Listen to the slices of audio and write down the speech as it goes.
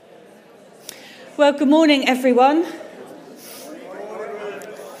Well, good morning, everyone.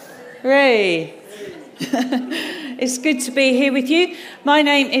 Hooray. It's good to be here with you. My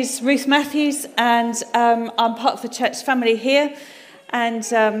name is Ruth Matthews, and I'm part of the church family here. And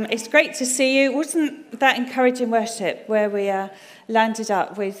it's great to see you. Wasn't that encouraging worship where we landed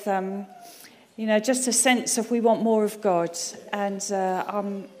up with, just a sense of we want more of God. And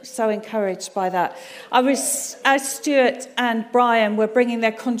I'm so encouraged by that. As Stuart and Brian were bringing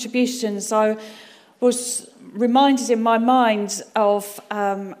their contributions, I was reminded in my mind of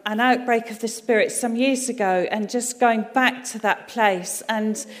an outbreak of the Spirit some years ago, and just going back to that place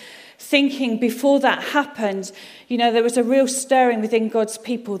and thinking before that happened, there was a real stirring within God's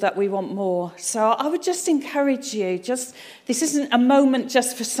people that we want more. So I would just encourage you, this isn't a moment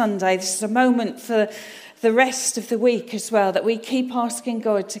just for Sunday, this is a moment for the rest of the week as well, that we keep asking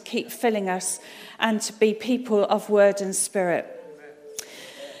God to keep filling us and to be people of word and spirit.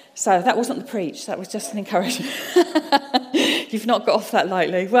 So that wasn't the preach, that was just an encouragement. You've not got off that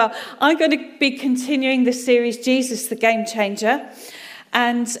lightly. Well, I'm going to be continuing the series, Jesus the Game Changer.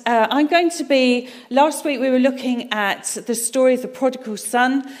 And last week we were looking at the story of the prodigal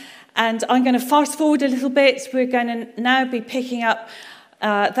son. And I'm going to fast forward a little bit. We're going to now be picking up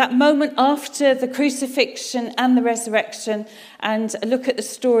that moment after the crucifixion and the resurrection, and look at the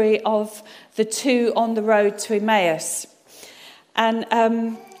story of the two on the road to Emmaus. And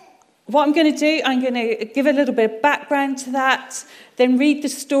what I'm going to do, I'm going to give a little bit of background to that, then read the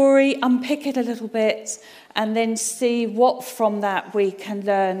story, unpick it a little bit, and then see what from that we can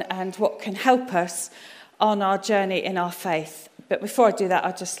learn and what can help us on our journey in our faith. But before I do that,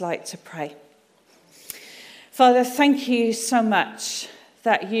 I'd just like to pray. Father, thank you so much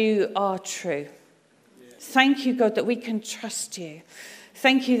that you are true. Thank you, God, that we can trust you.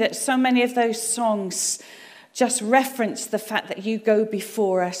 Thank you that so many of those songs just reference the fact that you go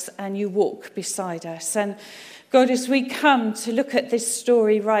before us and you walk beside us. And God, as we come to look at this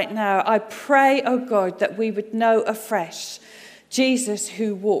story right now, I pray, oh God, that we would know afresh Jesus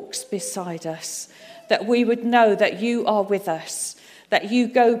who walks beside us, that we would know that you are with us, that you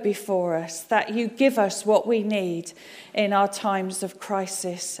go before us, that you give us what we need in our times of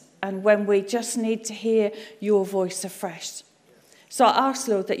crisis and when we just need to hear your voice afresh. So I ask,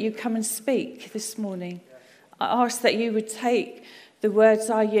 Lord, that you come and speak this morning. I ask that you would take the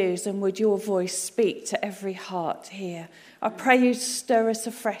words I use and would your voice speak to every heart here. I pray you stir us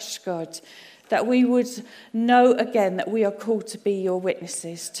afresh, God, that we would know again that we are called to be your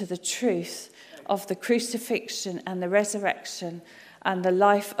witnesses to the truth of the crucifixion and the resurrection and the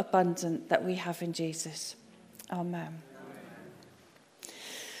life abundant that we have in Jesus. Amen.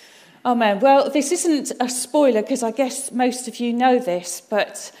 Amen. Well, this isn't a spoiler because I guess most of you know this,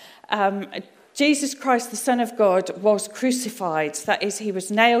 but Jesus Christ, the Son of God, was crucified. That is, he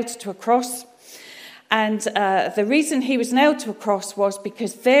was nailed to a cross. And the reason he was nailed to a cross was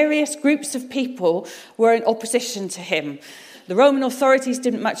because various groups of people were in opposition to him. The Roman authorities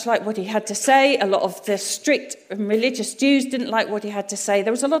didn't much like what he had to say. A lot of the strict religious Jews didn't like what he had to say.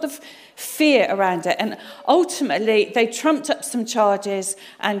 There was a lot of fear around it. And ultimately, they trumped up some charges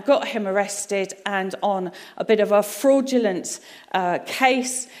and got him arrested. And on a bit of a fraudulent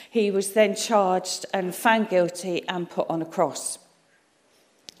case, he was then charged and found guilty and put on a cross.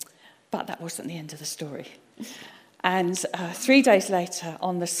 But that wasn't the end of the story. And 3 days later,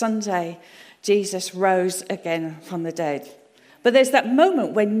 on the Sunday, Jesus rose again from the dead. But there's that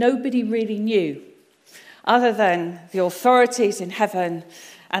moment when nobody really knew, other than the authorities in heaven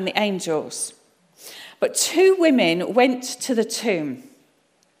and the angels. But two women went to the tomb.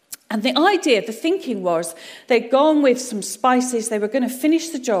 And the thinking was, they'd gone with some spices. They were going to finish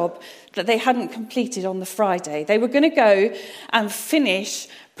the job that they hadn't completed on the Friday. They were going to go and finish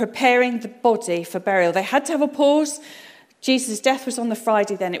preparing the body for burial. They had to have a pause. Jesus' death was on the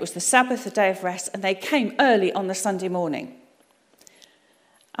Friday then. It was the Sabbath, the day of rest. And they came early on the Sunday morning.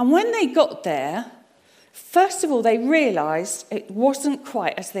 And when they got there, first of all, they realised it wasn't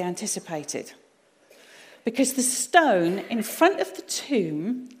quite as they anticipated. Because the stone in front of the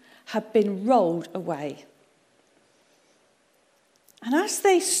tomb had been rolled away. And as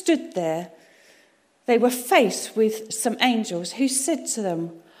they stood there, they were faced with some angels who said to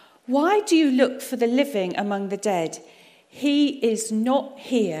them, "Why do you look for the living among the dead? He is not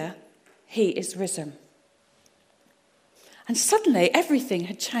here, he is risen." And suddenly everything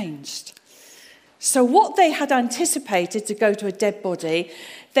had changed. So what they had anticipated to go to a dead body,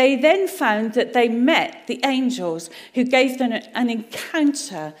 they then found that they met the angels who gave them an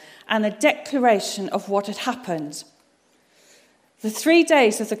encounter and a declaration of what had happened. The 3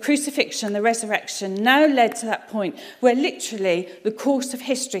 days of the crucifixion, the resurrection, now led to that point where literally the course of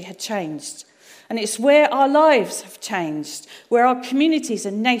history had changed. And it's where our lives have changed, where our communities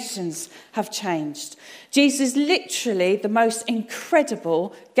and nations have changed. Jesus is literally the most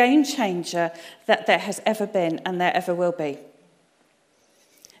incredible game changer that there has ever been and there ever will be.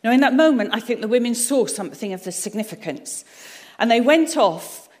 Now, in that moment, I think the women saw something of the significance. And they went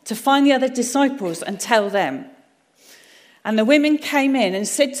off to find the other disciples and tell them. And the women came in and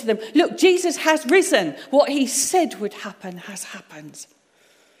said to them, "Look, Jesus has risen. What he said would happen has happened."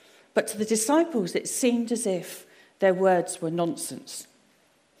 But to the disciples, it seemed as if their words were nonsense.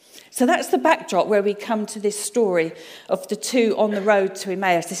 So that's the backdrop where we come to this story of the two on the road to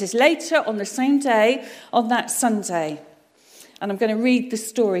Emmaus. This is later on the same day, on that Sunday. And I'm going to read the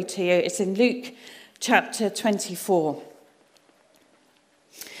story to you. It's in Luke chapter 24.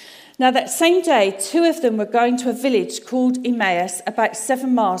 Now, that same day, two of them were going to a village called Emmaus, about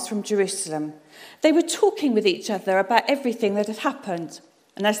 7 miles from Jerusalem. They were talking with each other about everything that had happened.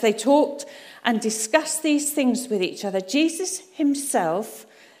 And as they talked and discussed these things with each other, Jesus himself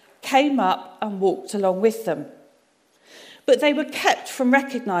came up and walked along with them. But they were kept from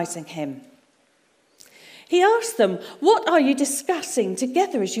recognizing him. He asked them, "What are you discussing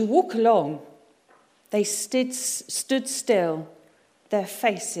together as you walk along?" They stood still, their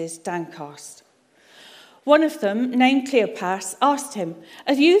faces downcast. One of them, named Cleopas, asked him,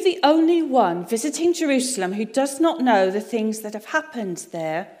 "Are you the only one visiting Jerusalem who does not know the things that have happened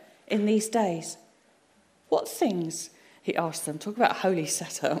there in these days?" "What things?" he asked them. Talk about a holy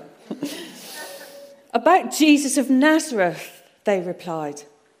setup. "About Jesus of Nazareth," they replied.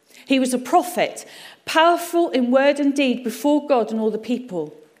 "He was a prophet, powerful in word and deed before God and all the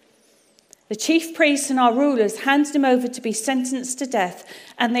people. The chief priests and our rulers handed him over to be sentenced to death,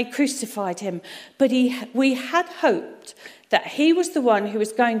 and they crucified him. But we had hoped that he was the one who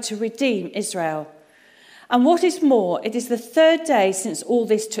was going to redeem Israel. And what is more, it is the 3rd day since all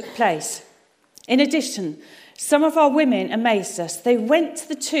this took place. In addition, some of our women amazed us. They went to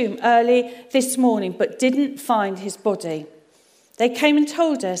the tomb early this morning, but didn't find his body. They came and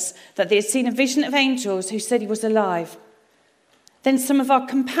told us that they had seen a vision of angels who said he was alive. Then some of our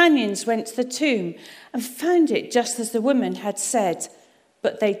companions went to the tomb and found it just as the women had said,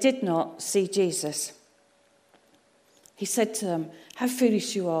 but they did not see Jesus." He said to them, "How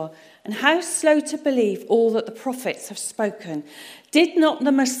foolish you are, and how slow to believe all that the prophets have spoken. Did not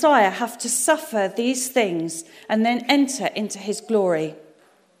the Messiah have to suffer these things and then enter into his glory?"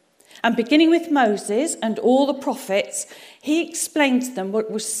 And beginning with Moses and all the prophets, he explained to them what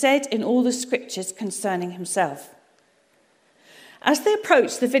was said in all the scriptures concerning himself. As they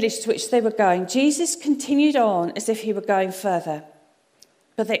approached the village to which they were going, Jesus continued on as if he were going further.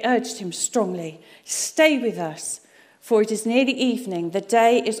 But they urged him strongly, "Stay with us, for it is nearly evening. The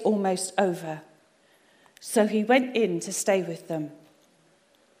day is almost over." So he went in to stay with them.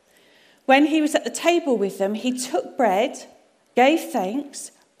 When he was at the table with them, he took bread, gave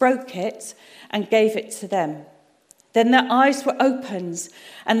thanks, broke it, and gave it to them. Then their eyes were opened,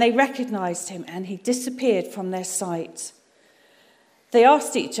 and they recognized him, and he disappeared from their sight. They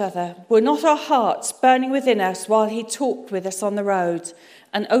asked each other, "Were not our hearts burning within us while he talked with us on the road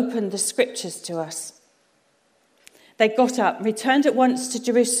and opened the scriptures to us?" They got up and returned at once to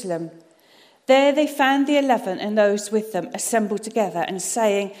Jerusalem. There they found the 11 and those with them assembled together and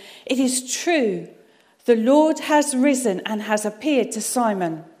saying, "It is true, the Lord has risen and has appeared to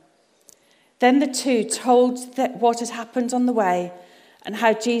Simon." Then the two told what had happened on the way and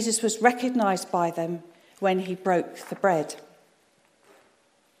how Jesus was recognized by them when he broke the bread.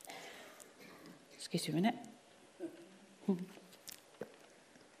 Excuse me a minute.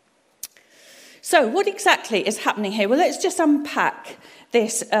 So what exactly is happening here? Well, let's just unpack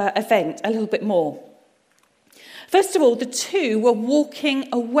this event a little bit more. First of all, the two were walking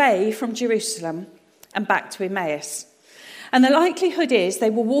away from Jerusalem and back to Emmaus. And the likelihood is they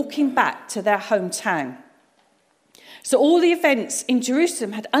were walking back to their hometown. So all the events in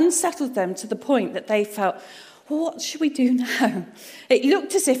Jerusalem had unsettled them to the point that they felt, "Well, what should we do now?" It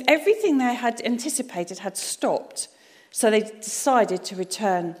looked as if everything they had anticipated had stopped. So they decided to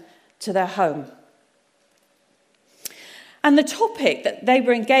return to their home. And the topic that they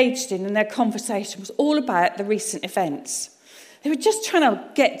were engaged in their conversation was all about the recent events. They were just trying to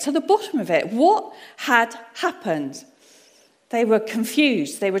get to the bottom of it. What had happened? They were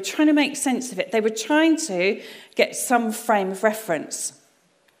confused. They were trying to make sense of it. They were trying to get some frame of reference.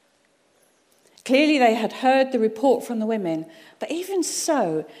 Clearly, they had heard the report from the women, but even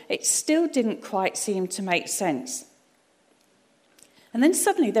so, it still didn't quite seem to make sense. And then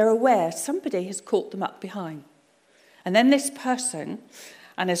suddenly they're aware somebody has caught them up behind. And then this person,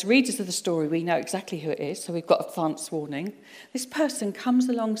 and as readers of the story, we know exactly who it is, so we've got advance warning. This person comes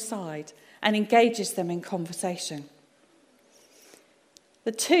alongside and engages them in conversation.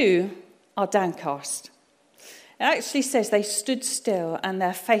 The two are downcast. It actually says they stood still and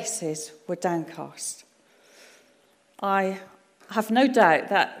their faces were downcast. I have no doubt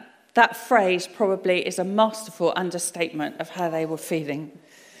that that phrase probably is a masterful understatement of how they were feeling.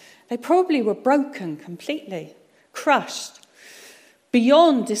 They probably were broken completely, crushed,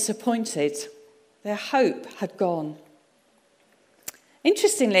 beyond disappointed. Their hope had gone.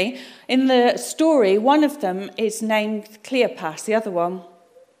 Interestingly, in the story, one of them is named Cleopas, the other one,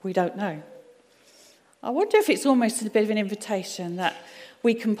 we don't know. I wonder if it's almost a bit of an invitation that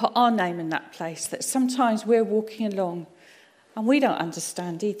we can put our name in that place, that sometimes we're walking along and we don't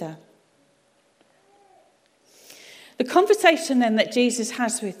understand either. The conversation then that Jesus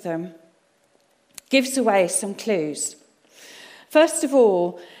has with them gives away some clues. First of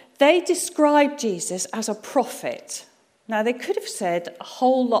all, they describe Jesus as a prophet. Now, they could have said a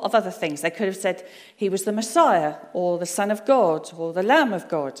whole lot of other things. They could have said he was the Messiah or the Son of God or the Lamb of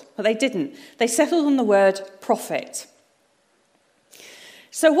God, but they didn't. They settled on the word prophet.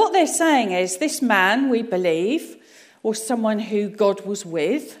 So what they're saying is this man, we believe, was someone who God was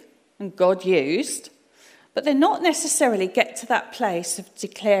with and God used, but they're not necessarily get to that place of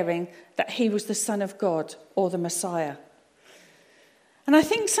declaring that he was the Son of God or the Messiah. And I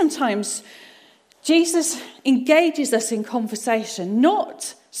think sometimes Jesus engages us in conversation,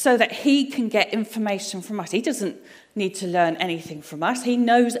 not so that he can get information from us. He doesn't need to learn anything from us. He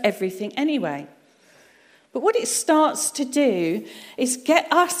knows everything anyway. But what it starts to do is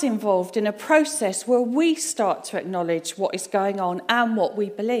get us involved in a process where we start to acknowledge what is going on and what we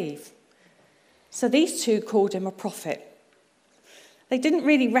believe. So these two called him a prophet. They didn't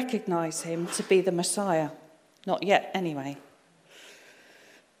really recognise him to be the Messiah. Not yet, anyway.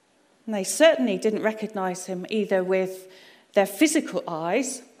 And they certainly didn't recognise him either with their physical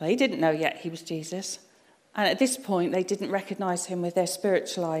eyes. They didn't know yet he was Jesus. And at this point, they didn't recognise him with their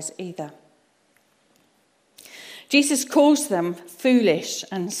spiritual eyes either. Jesus calls them foolish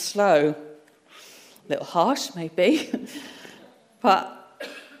and slow. A little harsh, maybe. But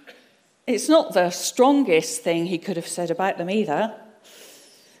it's not the strongest thing he could have said about them either.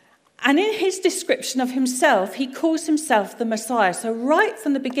 And in his description of himself, he calls himself the Messiah. So right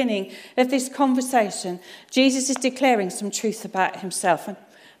from the beginning of this conversation, Jesus is declaring some truth about himself. And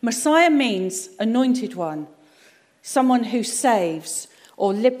Messiah means anointed one, someone who saves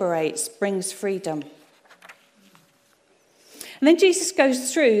or liberates, brings freedom. And then Jesus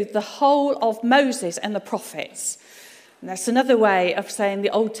goes through the whole of Moses and the prophets. And that's another way of saying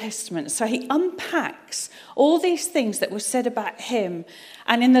the Old Testament. So he unpacks all these things that were said about him.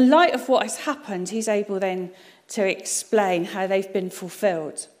 And in the light of what has happened, he's able then to explain how they've been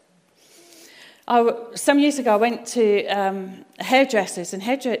fulfilled. Some years ago, I went to hairdressers. And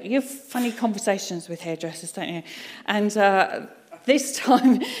you have funny conversations with hairdressers, don't you? And this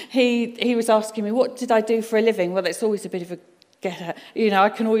time, he was asking me, what did I do for a living? Well, it's always a bit of a getter. I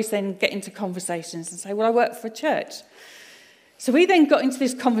can always then get into conversations and say, well, I work for a church. So we then got into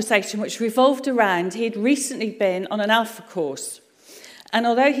this conversation which revolved around, he had recently been on an Alpha course. And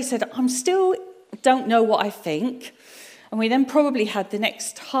although he said, I'm still don't know what I think, and we then probably had the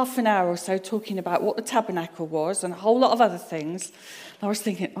next half an hour or so talking about what the tabernacle was and a whole lot of other things. And I was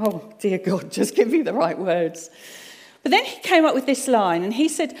thinking, oh, dear God, just give me the right words. But then he came up with this line, and he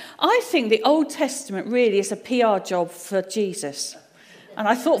said, I think the Old Testament really is a PR job for Jesus. And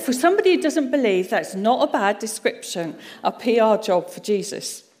I thought, for somebody who doesn't believe, that's not a bad description, a PR job for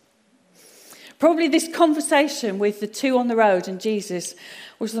Jesus. Probably this conversation with the two on the road and Jesus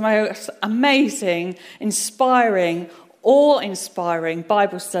was the most amazing, inspiring, awe-inspiring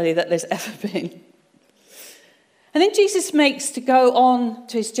Bible study that there's ever been. And then Jesus makes to go on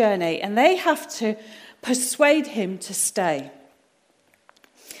to his journey, and they have to persuade him to stay.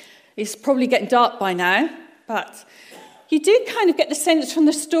 It's probably getting dark by now, but you do kind of get the sense from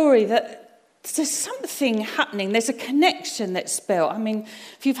the story that there's something happening. There's a connection that's built. I mean,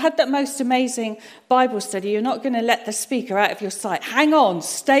 if you've had that most amazing Bible study, you're not going to let the speaker out of your sight. Hang on,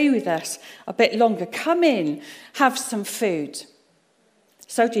 stay with us a bit longer. Come in, have some food.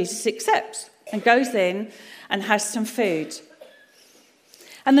 So Jesus accepts and goes in and has some food.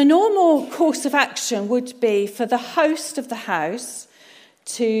 And the normal course of action would be for the host of the house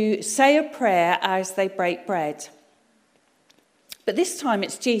to say a prayer as they break bread. But this time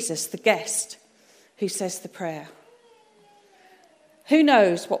it's Jesus, the guest, who says the prayer. Who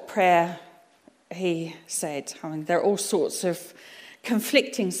knows what prayer he said? I mean, there are all sorts of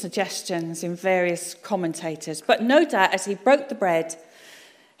conflicting suggestions in various commentators. But no doubt, as he broke the bread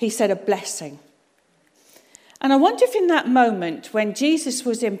He said a blessing. And I wonder if in that moment, when Jesus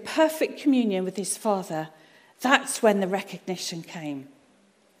was in perfect communion with his Father, that's when the recognition came.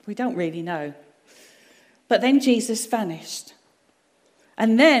 We don't really know. But then Jesus vanished.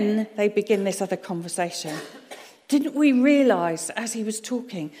 And then they begin this other conversation. Didn't we realise, as he was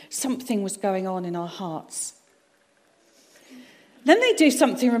talking, something was going on in our hearts? Then they do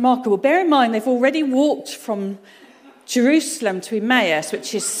something remarkable. Bear in mind, they've already walked from Jerusalem to Emmaus,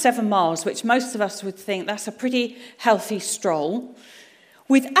 which is 7 miles, which most of us would think that's a pretty healthy stroll,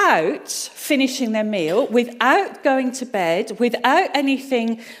 without finishing their meal, without going to bed, without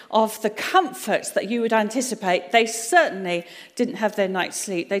anything of the comforts that you would anticipate. They certainly didn't have their night's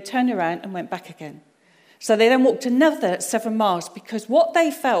sleep. They turned around and went back again. So they then walked another 7 miles, because what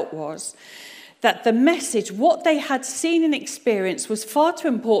they felt was that the message, what they had seen and experienced, was far too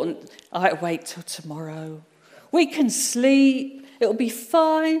important. I'll wait till tomorrow. We can sleep. It'll be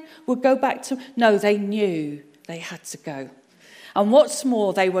fine. We'll go back to... No, they knew they had to go. And what's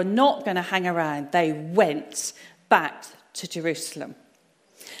more, they were not going to hang around. They went back to Jerusalem.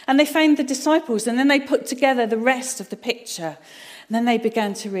 And they found the disciples, and then they put together the rest of the picture. And then they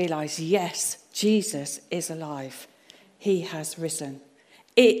began to realise, yes, Jesus is alive. He has risen.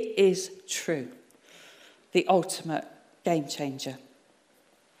 It is true. The ultimate game changer.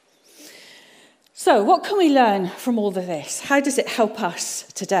 So, what can we learn from all of this? How does it help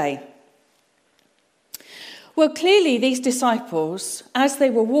us today? Well, clearly these disciples, as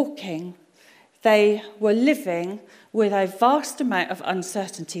they were walking, they were living with a vast amount of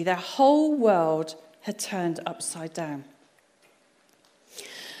uncertainty. Their whole world had turned upside down.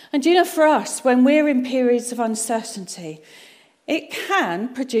 And you know, for us, when we're in periods of uncertainty, it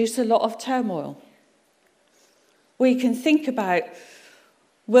can produce a lot of turmoil. We can think about,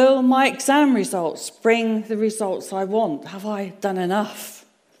 will my exam results bring the results I want? Have I done enough?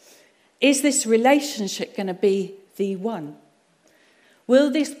 Is this relationship going to be the one? Will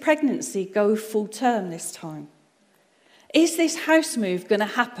this pregnancy go full term this time? Is this house move going to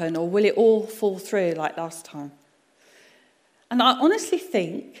happen, or will it all fall through like last time? And I honestly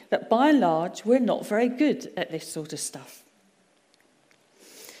think that by and large, we're not very good at this sort of stuff.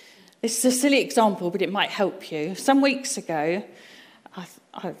 This is a silly example, but it might help you. Some weeks ago,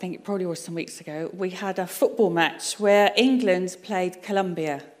 I think it probably was some weeks ago, we had a football match where England played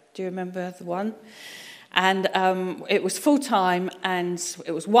Colombia. Do you remember the one? And it was full time, and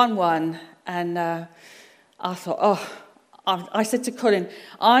it was 1-1. And I thought, I said to Colin,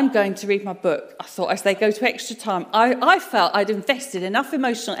 I'm going to read my book. I thought, as they go to extra time, I felt I'd invested enough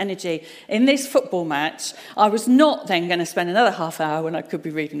emotional energy in this football match. I was not then going to spend another half hour when I could be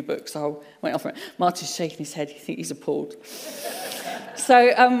reading a book. So I went off. Martin's shaking his head. I think he's appalled. So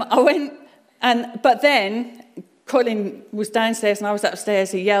I went, but then Colin was downstairs and I was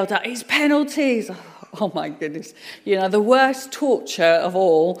upstairs. He yelled out, "It's penalties!" Oh my goodness. You know, the worst torture of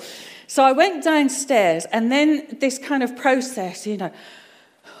all. So I went downstairs, and then this kind of process, you know,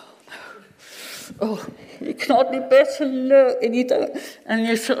 you can hardly bear to look, and you don't, and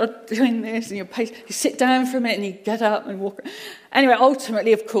you're sort of doing this, and you sit down for a minute, and you get up and walk. Anyway,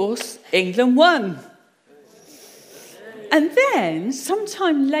 ultimately, of course, England won. And then,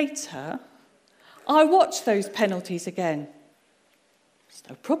 sometime later, I watched those penalties again. It's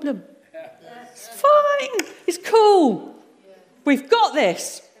no problem. It's fine. It's cool. We've got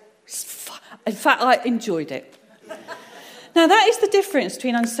this. In fact, I enjoyed it. Now, that is the difference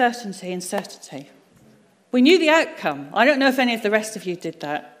between uncertainty and certainty. We knew the outcome. I don't know if any of the rest of you did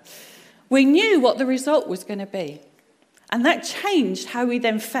that. We knew what the result was going to be. And that changed how we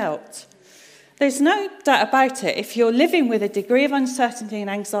then felt. There's no doubt about it. If you're living with a degree of uncertainty and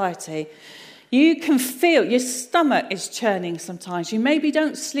anxiety, you can feel your stomach is churning sometimes. You maybe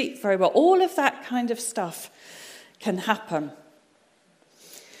don't sleep very well. All of that kind of stuff can happen.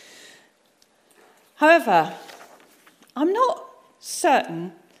 However, I'm not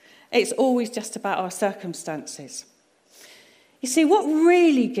certain it's always just about our circumstances. You see, what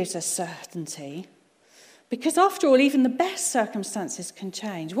really gives us certainty, because after all, even the best circumstances can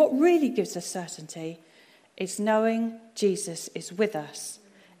change, what really gives us certainty is knowing Jesus is with us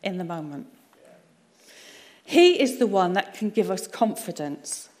in the moment. He is the one that can give us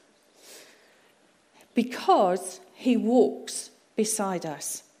confidence because he walks beside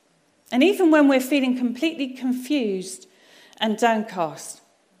us. And even when we're feeling completely confused and downcast,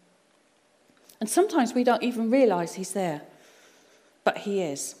 and sometimes we don't even realise he's there, but he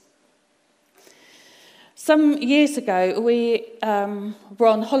is. Some years ago, we were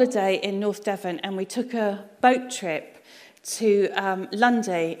on holiday in North Devon, and we took a boat trip to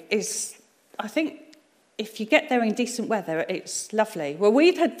Lundy. I think if you get there in decent weather, it's lovely. Well,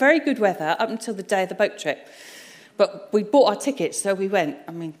 we'd had very good weather up until the day of the boat trip. But we bought our tickets, so we went.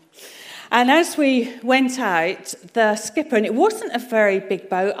 And as we went out, the skipper, and it wasn't a very big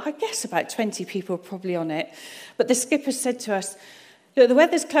boat, I guess about 20 people probably on it, but the skipper said to us, look, the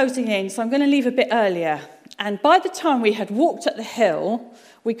weather's closing in, so I'm going to leave a bit earlier. And by the time we had walked up the hill,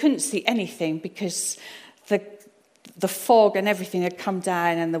 we couldn't see anything because the fog and everything had come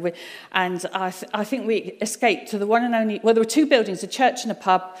down, and I think we escaped to the one and only, well, there were two buildings, a church and a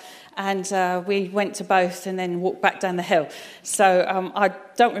pub, and we went to both and then walked back down the hill. So I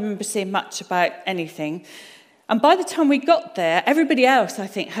don't remember seeing much about anything. And by the time we got there, everybody else, I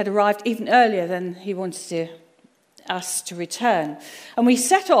think, had arrived even earlier than he wanted us to return. And we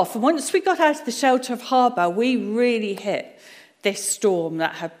set off, and once we got out of the shelter of harbour, we really hit this storm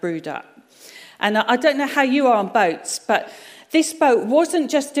that had brewed up. And I don't know how you are on boats, but this boat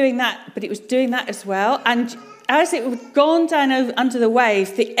wasn't just doing that, but it was doing that as well. And as it had gone down under the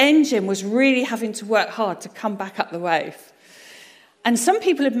wave, the engine was really having to work hard to come back up the wave. And some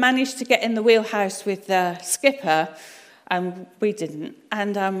people had managed to get in the wheelhouse with the skipper, and we didn't.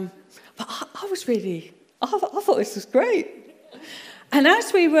 And but I thought this was great. And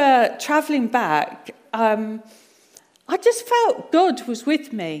as we were travelling back, I just felt God was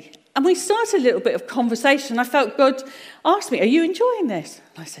with me. And we started a little bit of conversation. I felt God asked me, are you enjoying this?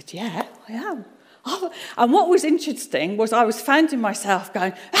 And I said, yeah, I am. And what was interesting was I was finding myself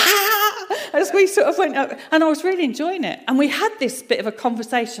going, as we sort of went up, and I was really enjoying it. And we had this bit of a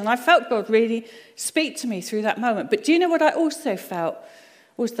conversation. I felt God really speak to me through that moment. But do you know what I also felt?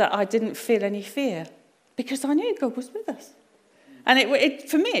 Was that I didn't feel any fear, because I knew God was with us. And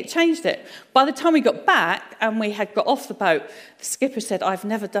for me, it changed it. By the time we got back and we had got off the boat, the skipper said, I've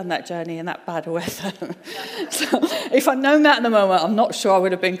never done that journey in that bad weather. So if I'd known that in the moment, I'm not sure I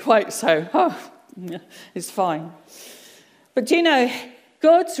would have been quite so, it's fine. But do you know,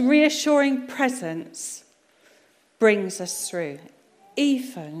 God's reassuring presence brings us through,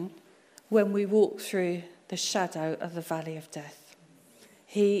 even when we walk through the shadow of the valley of death.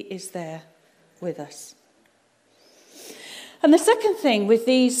 He is there with us. And the second thing with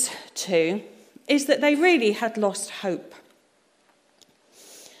these two is that they really had lost hope.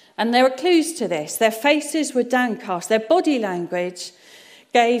 And there are clues to this. Their faces were downcast. Their body language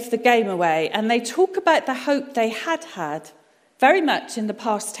gave the game away. And they talk about the hope they had very much in the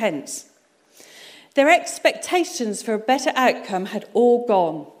past tense. Their expectations for a better outcome had all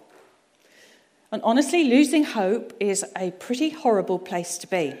gone. And honestly, losing hope is a pretty horrible place to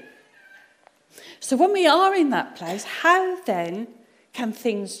be. So when we are in that place, how then can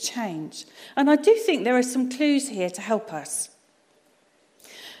things change? And I do think there are some clues here to help us.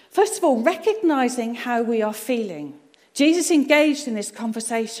 First of all, recognising how we are feeling. Jesus engaged in this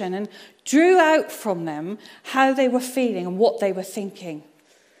conversation and drew out from them how they were feeling and what they were thinking.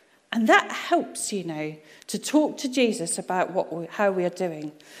 And that helps, to talk to Jesus about how we are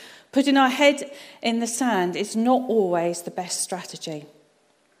doing. Putting our head in the sand is not always the best strategy.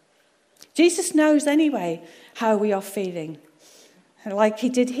 Jesus knows anyway how we are feeling, like he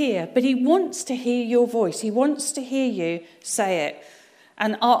did here, but he wants to hear your voice. He wants to hear you say it.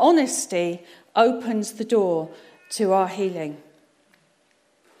 And our honesty opens the door to our healing.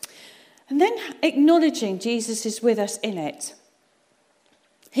 And then acknowledging Jesus is with us in it.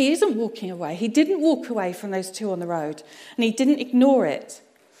 He isn't walking away. He didn't walk away from those two on the road, and he didn't ignore it.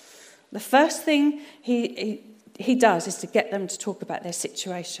 The first thing he does is to get them to talk about their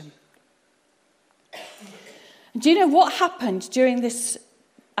situation. Do you know what happened during this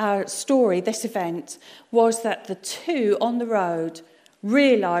story, this event, was that the two on the road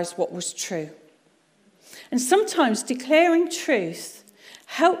realised what was true. And sometimes declaring truth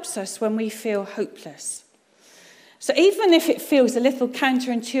helps us when we feel hopeless. So even if it feels a little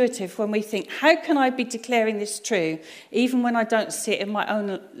counterintuitive when we think, how can I be declaring this true, even when I don't see it in my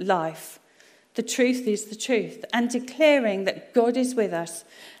own life? The truth is the truth. And declaring that God is with us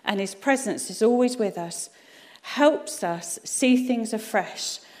and his presence is always with us helps us see things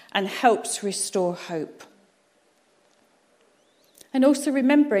afresh and helps restore hope. And also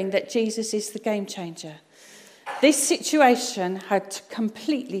remembering that Jesus is the game changer. This situation had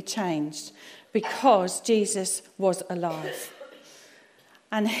completely changed because Jesus was alive.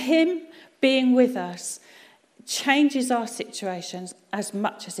 And him being with us changes our situations as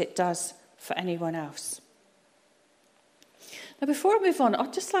much as it does for anyone else. Now, before I move on,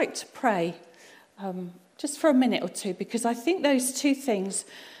 I'd just like to pray just for a minute or two, because I think those two things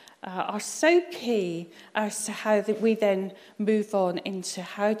are so key as to how that we then move on into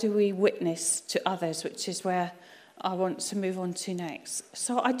how do we witness to others, which is where I want to move on to next.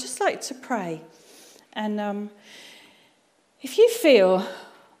 So I'd just like to pray And if you feel,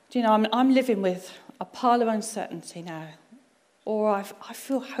 I'm living with a pile of uncertainty now, or I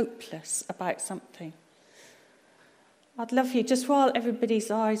feel hopeless about something, I'd love you, just while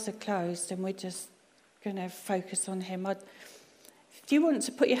everybody's eyes are closed and we're just going to focus on him, if you want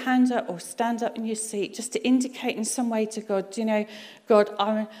to put your hand up or stand up in your seat, just to indicate in some way to God, God,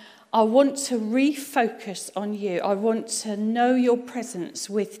 I want to refocus on you. I want to know your presence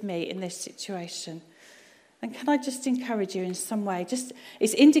with me in this situation. And can I just encourage you in some way?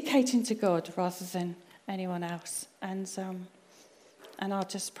 It's indicating to God rather than anyone else. And I'll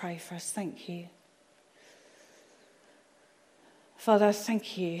just pray for us. Thank you. Father, I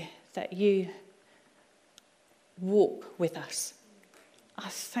thank you that you walk with us. I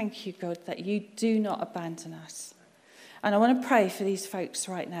thank you, God, that you do not abandon us. And I want to pray for these folks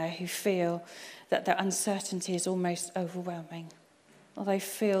right now who feel that their uncertainty is almost overwhelming, or they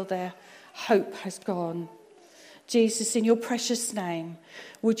feel their hope has gone. Jesus, in your precious name,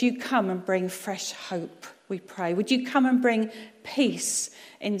 would you come and bring fresh hope, we pray. Would you come and bring peace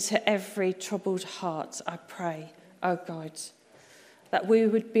into every troubled heart, I pray, oh God, that we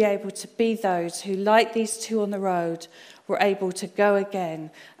would be able to be those who, like these two on the road, were able to go again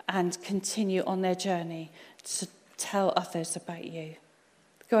and continue on their journey to tell others about you.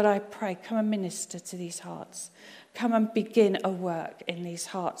 God, I pray, come and minister to these hearts. Come and begin a work in these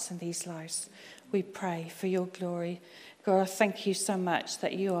hearts and these lives. We pray for your glory. God, I thank you so much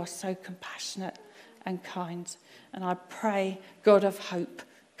that you are so compassionate and kind. And I pray, God of hope,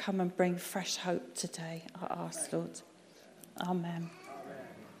 come and bring fresh hope today, I ask, Lord. Amen.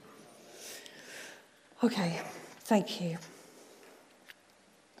 Okay, thank you.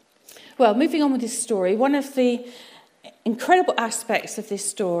 Well, moving on with this story, one of the incredible aspects of this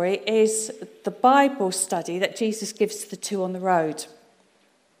story is the Bible study that Jesus gives to the two on the road.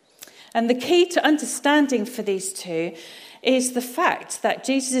 And the key to understanding for these two is the fact that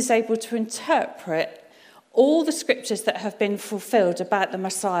Jesus is able to interpret all the scriptures that have been fulfilled about the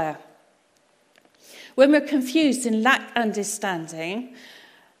Messiah. When we're confused and lack understanding,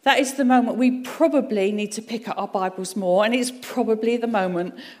 that is the moment we probably need to pick up our Bibles more, and it's probably the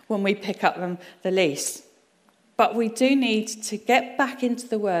moment when we pick up them the least. But we do need to get back into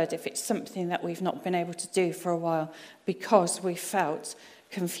the Word if it's something that we've not been able to do for a while because we felt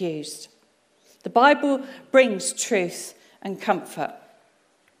confused. The Bible brings truth and comfort.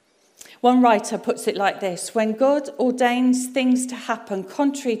 One writer puts it like this: when God ordains things to happen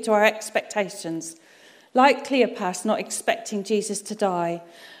contrary to our expectations, like Cleopas not expecting Jesus to die,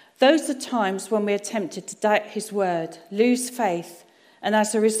 those are times when we are tempted to doubt his word, lose faith, and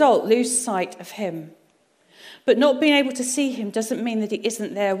as a result lose sight of him. But not being able to see him doesn't mean that he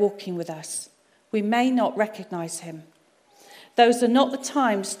isn't there walking with us. We may not recognise him. Those are not the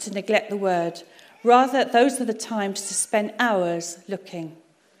times to neglect the word. Rather, those are the times to spend hours looking.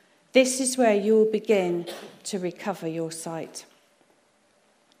 This is where you will begin to recover your sight.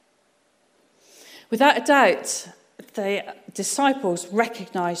 Without a doubt, the disciples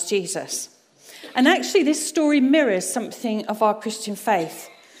recognised Jesus. And actually, this story mirrors something of our Christian faith.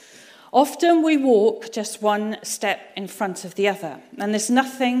 Often we walk just one step in front of the other, and there's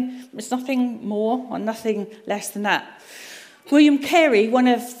nothing more or nothing less than that. William Carey, one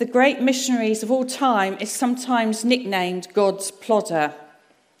of the great missionaries of all time, is sometimes nicknamed God's plodder.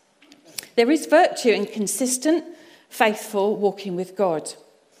 There is virtue in consistent, faithful walking with God.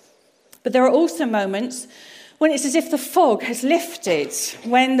 But there are also moments when it's as if the fog has lifted,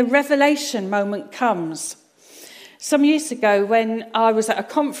 when the revelation moment comes. Some years ago, when I was at a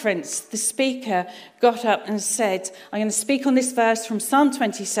conference, the speaker got up and said, I'm going to speak on this verse from Psalm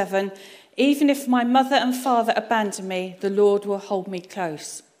 27, even if my mother and father abandon me, the Lord will hold me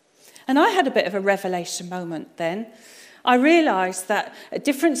close. And I had a bit of a revelation moment then. I realised that at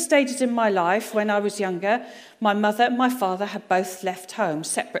different stages in my life, when I was younger, my mother and my father had both left home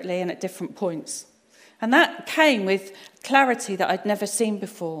separately and at different points. And that came with clarity that I'd never seen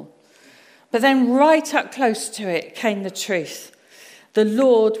before. But then right up close to it came the truth. The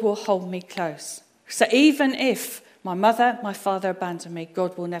Lord will hold me close. So even if my mother, my father abandon me,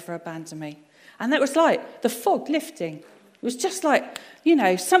 God will never abandon me. And that was like the fog lifting. It was just like,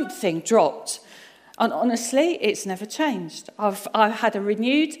 something dropped. And honestly, it's never changed. I've had a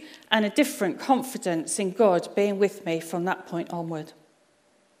renewed and a different confidence in God being with me from that point onward.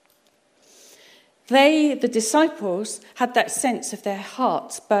 They, the disciples, had that sense of their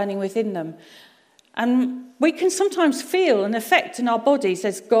hearts burning within them. And we can sometimes feel an effect in our bodies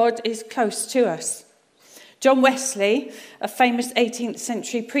as God is close to us. John Wesley, a famous 18th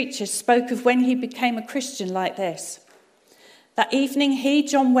century preacher, spoke of when he became a Christian like this. That evening, he,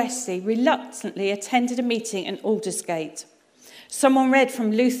 John Wesley, reluctantly attended a meeting in Aldersgate. Someone read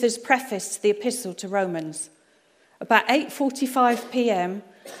from Luther's preface to the Epistle to Romans. About 8:45 p.m.,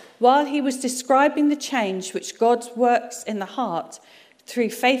 while he was describing the change which God works in the heart through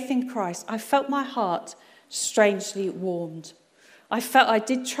faith in Christ, I felt my heart strangely warmed. I felt I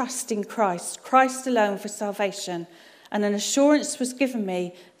did trust in Christ, Christ alone for salvation, and an assurance was given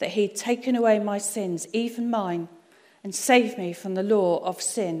me that he'd taken away my sins, even mine, and saved me from the law of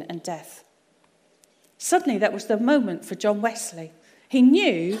sin and death. Suddenly, that was the moment for John Wesley. He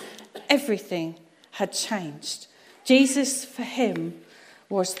knew everything had changed. Jesus, for him,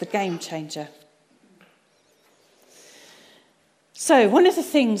 was the game changer. So, one of the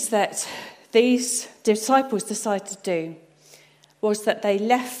things that these disciples decided to do was that they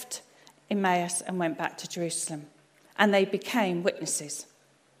left Emmaus and went back to Jerusalem, and they became witnesses.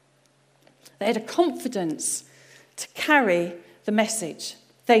 They had a confidence to carry the message.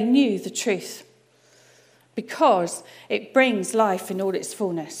 They knew the truth because it brings life in all its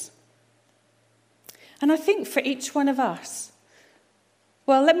fullness. And I think for each one of us,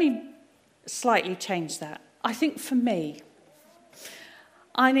 well, let me slightly change that. I think for me,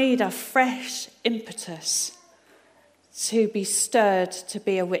 I need a fresh impetus to be stirred to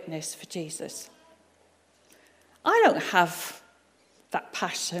be a witness for Jesus. I don't have that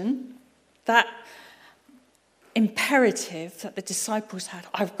passion, that imperative that the disciples had.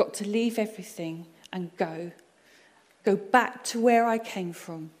 I've got to leave everything and go back to where I came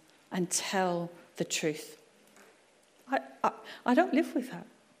from and tell the truth. I don't live with that.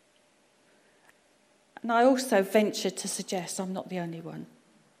 And I also venture to suggest I'm not the only one.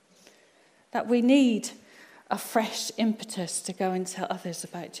 That we need a fresh impetus to go and tell others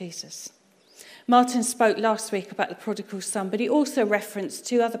about Jesus. Martin spoke last week about the prodigal son, but he also referenced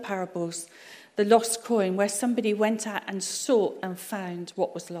two other parables. The lost coin, where somebody went out and sought and found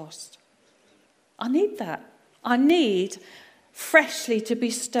what was lost. I need that. I need freshly to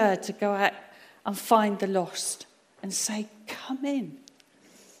be stirred to go out and find the lost and say, come in.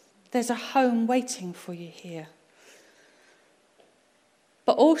 There's a home waiting for you here.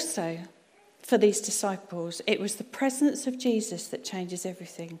 But also, for these disciples, it was the presence of Jesus that changes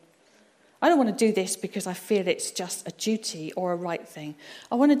everything. I don't want to do this because I feel it's just a duty or a right thing.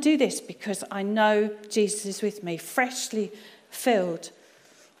 I want to do this because I know Jesus is with me, freshly filled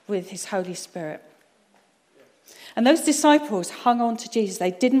with his Holy Spirit. And those disciples hung on to Jesus.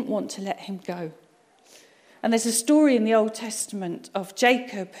 They didn't want to let him go. And there's a story in the Old Testament of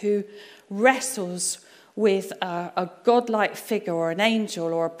Jacob who wrestles with a godlike figure or an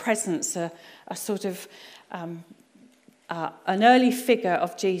angel or a presence, a sort of an early figure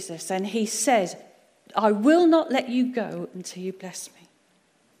of Jesus. And he said, I will not let you go until you bless me.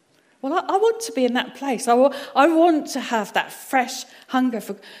 Well, I want to be in that place. I want to have that fresh hunger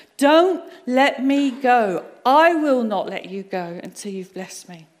for, don't let me go. I will not let you go until you've blessed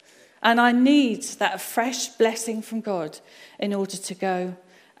me. And I need that fresh blessing from God in order to go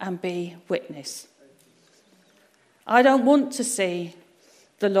and be witness. I don't want to see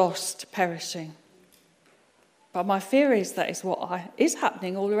the lost perishing. But my fear is that is what is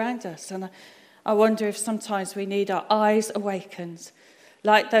happening all around us. And I wonder if sometimes we need our eyes awakened,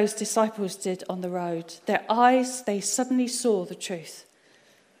 like those disciples did on the road. Their eyes, they suddenly saw the truth.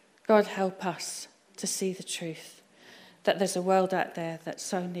 God help us to see the truth, that there's a world out there that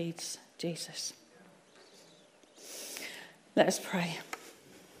so needs Jesus. Let us pray.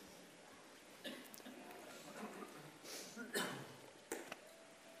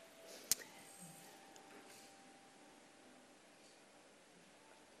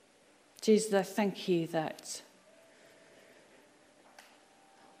 Jesus, I thank you that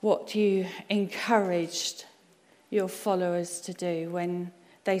what you encouraged your followers to do when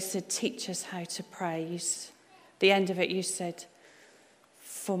they said, teach us how to pray. The end of it, you said,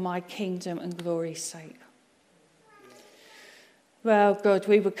 for my kingdom and glory's sake. Well, God,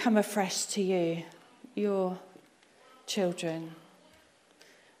 we would come afresh to you, your children,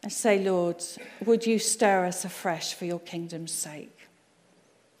 and say, Lord, would you stir us afresh for your kingdom's sake?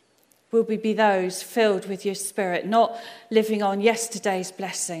 Will we be those filled with your Spirit, not living on yesterday's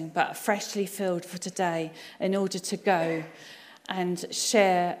blessing, but freshly filled for today in order to go and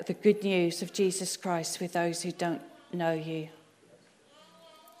share the good news of Jesus Christ with those who don't know you?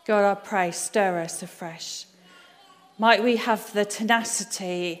 God, I pray, stir us afresh. Might we have the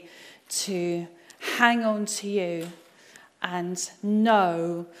tenacity to hang on to you and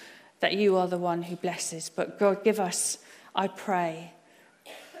know that you are the one who blesses. But God, give us, I pray,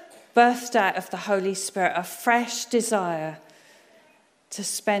 birthed out of the Holy Spirit, a fresh desire to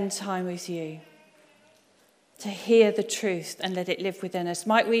spend time with you, to hear the truth and let it live within us.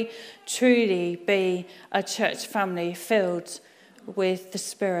 Might we truly be a church family filled with the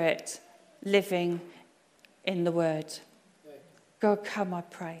Spirit, living in the Word. God, come, I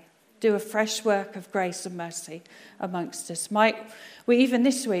pray. Do a fresh work of grace and mercy amongst us. Might we, even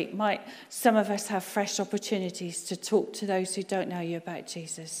this week, might some of us have fresh opportunities to talk to those who don't know you about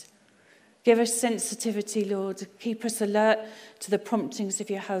Jesus. Give us sensitivity, Lord. Keep us alert to the promptings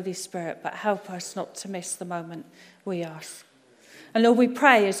of your Holy Spirit, but help us not to miss the moment, we ask. And Lord, we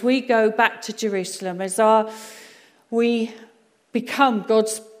pray as we go back to Jerusalem, we become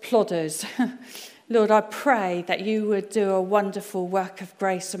God's plodders. Lord, I pray that you would do a wonderful work of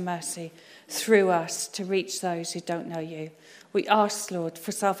grace and mercy through us to reach those who don't know you. We ask, Lord,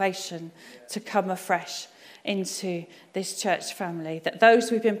 for salvation to come afresh into this church family, that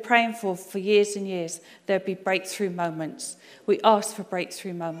those we've been praying for years and years, there'll be breakthrough moments. We ask for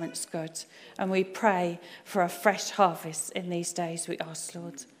breakthrough moments, God, and we pray for a fresh harvest in these days, we ask,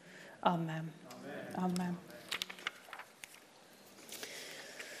 Lord. Amen. Amen. Amen.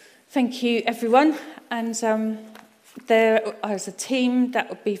 Thank you, everyone. And there is a team that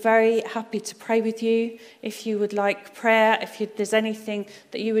would be very happy to pray with you if you would like prayer, there's anything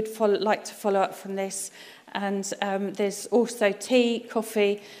that you would like to follow up from this. And there's also tea,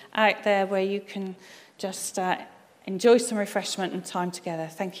 coffee out there where you can just enjoy some refreshment and time together.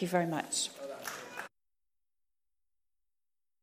 Thank you very much.